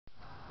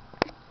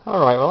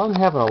Alright, well, I'm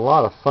having a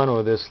lot of fun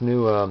with this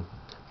new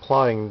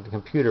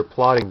computer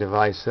plotting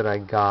device that I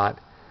got,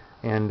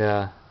 and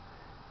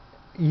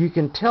you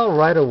can tell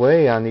right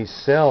away on these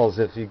cells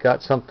if you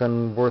got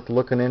something worth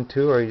looking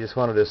into or you just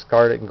want to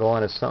discard it and go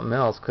on to something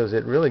else, because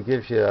it really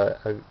gives you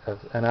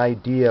an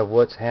idea of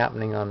what's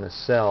happening on the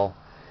cell.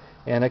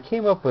 And I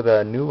came up with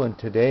a new one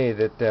today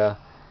that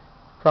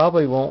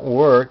probably won't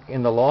work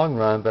in the long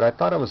run, but I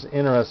thought it was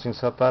interesting,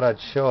 so I thought I'd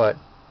show it.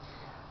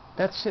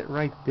 That's it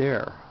right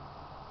there.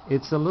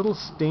 It's a little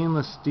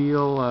stainless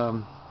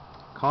steel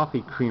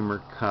coffee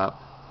creamer cup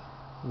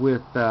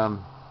with a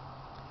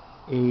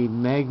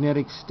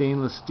magnetic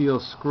stainless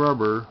steel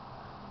scrubber,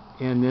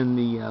 and then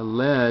the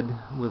lead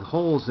with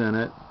holes in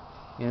it,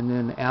 and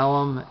then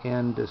alum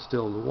and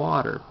distilled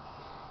water.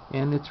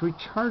 And it's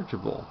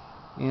rechargeable.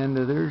 And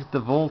there's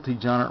the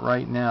voltage on it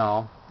right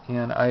now.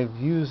 And I've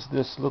used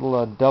this little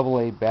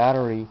AA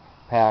battery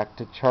pack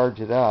to charge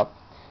it up.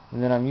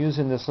 And then I'm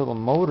using this little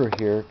motor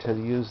here to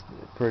use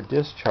for a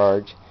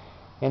discharge.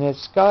 And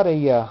it's got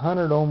a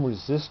 100 ohm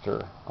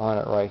resistor on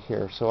it right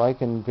here, so I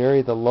can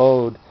vary the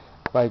load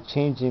by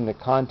changing the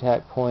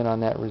contact point on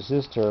that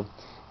resistor.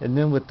 And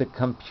then with the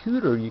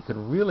computer you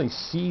can really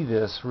see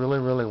this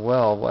really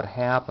well, what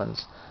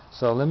happens.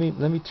 So let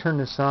me turn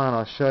this on.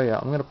 I'll show you.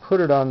 I'm going to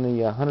put it on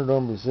the 100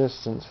 ohm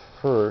resistance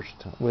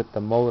first with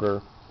the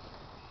motor,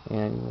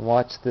 and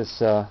watch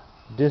this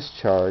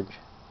discharge.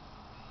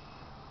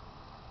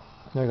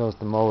 There goes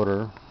the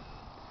motor.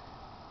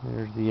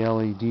 There's the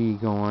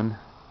LED going.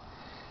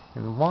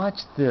 And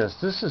watch this.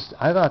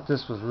 I thought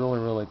this was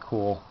really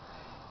cool.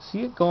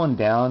 See it going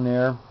down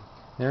there?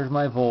 There's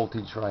my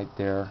voltage right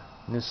there.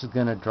 And this is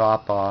going to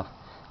drop off.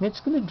 And it's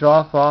going to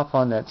drop off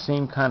on that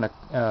same kind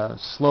of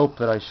slope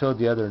that I showed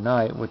the other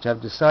night, which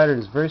I've decided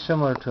is very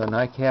similar to an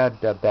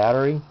iCAD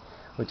battery,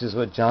 which is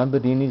what John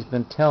Bedini's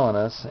been telling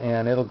us.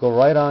 And it'll go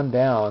right on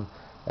down.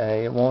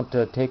 It won't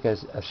take a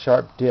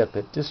sharp dip.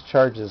 It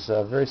discharges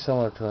very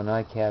similar to an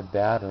iCAD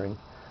battery.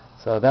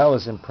 So that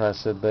was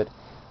impressive. But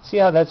see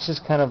how that's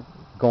just kind of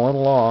going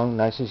along,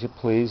 nice as you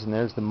please, and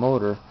there's the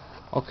motor.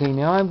 Okay,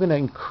 now I'm going to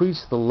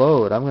increase the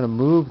load. I'm going to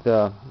move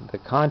the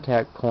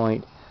contact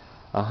point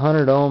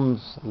 100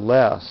 ohms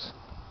less.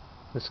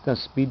 This is going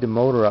to speed the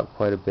motor up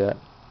quite a bit.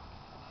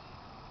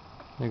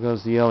 There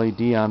goes the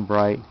LED on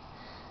bright.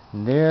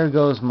 And there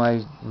goes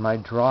my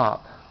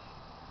drop.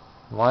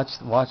 Watch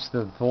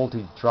the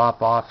voltage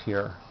drop off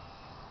here.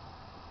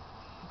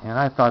 And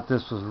I thought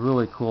this was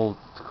really cool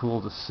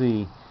to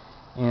see.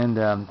 And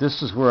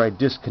this is where I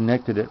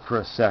disconnected it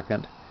for a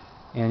second,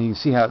 and you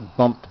see how it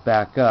bumped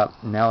back up.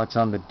 Now it's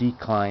on the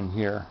decline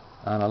here,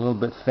 on a little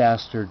bit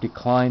faster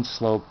decline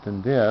slope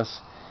than this,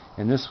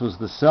 and this was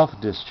the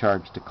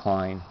self-discharge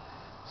decline.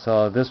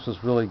 So this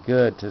was really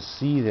good to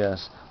see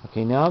this.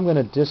 Okay, now I'm going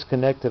to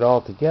disconnect it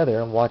all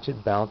together and watch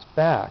it bounce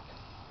back.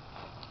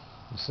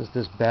 This is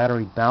this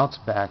battery bounce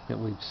back that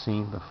we've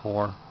seen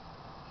before,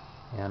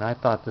 and I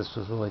thought this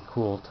was really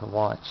cool to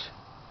watch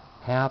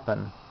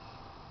happen.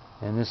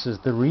 And this is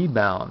the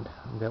rebound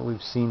that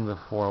we've seen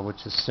before,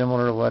 which is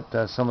similar to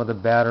what some of the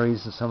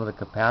batteries and some of the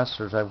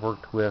capacitors I've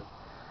worked with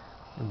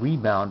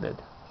rebounded.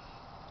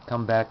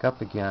 Come back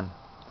up again.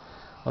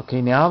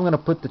 Okay, now I'm going to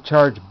put the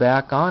charge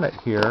back on it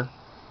here,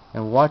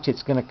 and watch,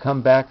 it's going to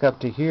come back up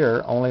to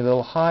here, only a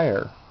little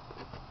higher.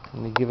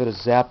 Let me give it a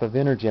zap of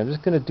energy. I'm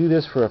just going to do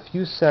this for a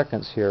few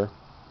seconds here.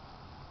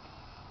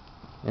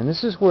 And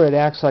this is where it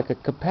acts like a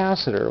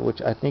capacitor,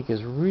 which I think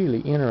is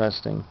really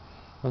interesting.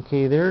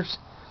 Okay, there's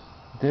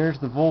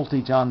the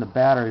voltage on the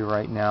battery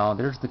right now.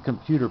 There's the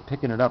computer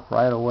picking it up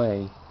right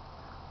away.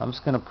 I'm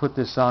just going to put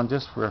this on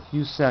just for a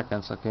few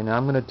seconds. Okay, now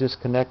I'm going to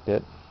disconnect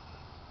it.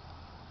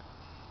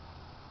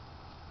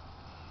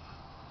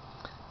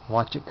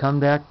 Watch it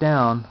come back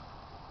down.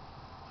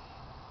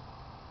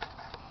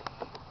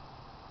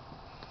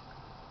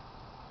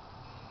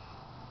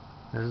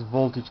 There's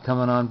voltage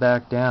coming on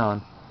back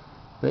down.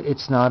 But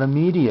it's not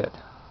immediate.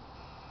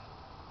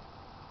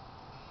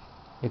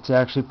 It's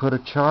actually put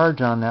a charge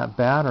on that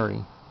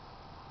battery.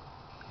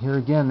 Here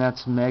again,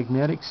 that's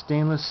magnetic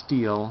stainless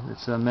steel.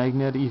 It's a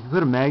magnetic. You can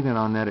put a magnet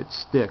on that, it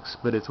sticks,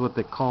 but it's what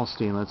they call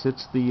stainless.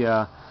 It's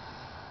the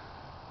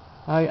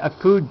a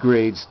food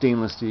grade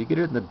stainless steel. You get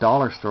it in the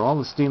dollar store. All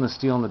the stainless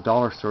steel in the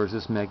dollar store is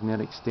this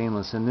magnetic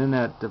stainless, and then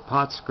the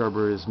pot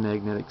scrubber is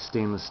magnetic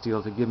stainless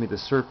steel to give me the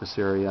surface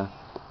area.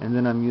 And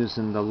then I'm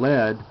using the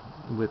lead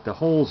with the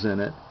holes in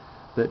it,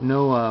 but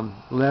no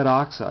lead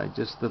oxide,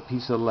 just the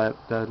piece of lead,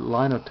 the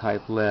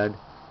linotype lead,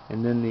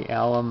 and then the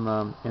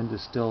alum and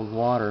distilled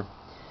water.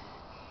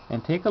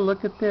 And take a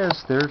look at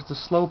this. There's the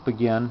slope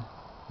again,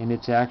 and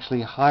it's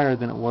actually higher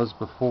than it was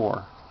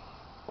before.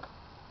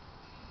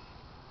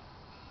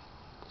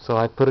 So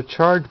I put a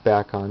charge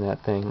back on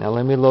that thing. Now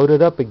let me load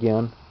it up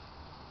again.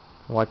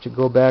 Watch it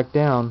go back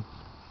down.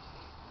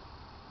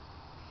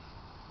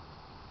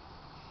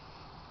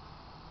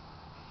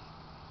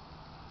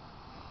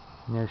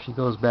 And there she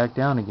goes back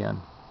down again.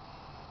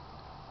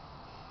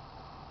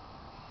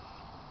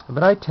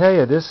 But I tell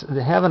you,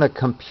 having a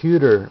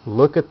computer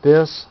look at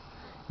this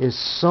is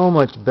so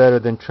much better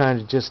than trying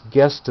to just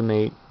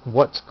guesstimate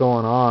what's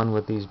going on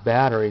with these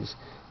batteries.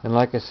 And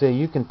like I say,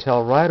 you can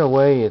tell right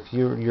away if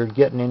you're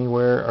getting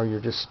anywhere or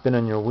you're just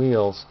spinning your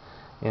wheels.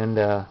 And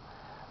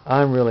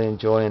I'm really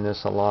enjoying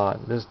this a lot.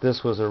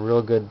 This was a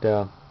real good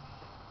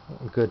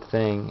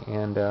thing.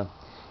 And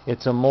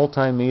it's a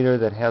multimeter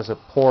that has a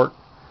port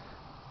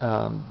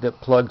that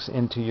plugs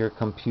into your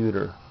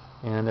computer.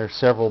 And there's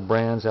several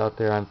brands out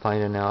there, I'm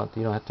finding out.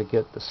 You don't have to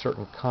get the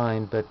certain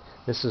kind, but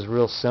this is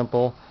real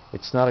simple.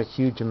 It's not a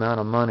huge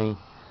amount of money,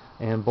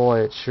 and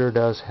boy, it sure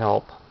does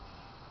help.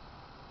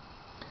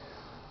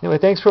 Anyway,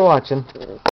 thanks for watching.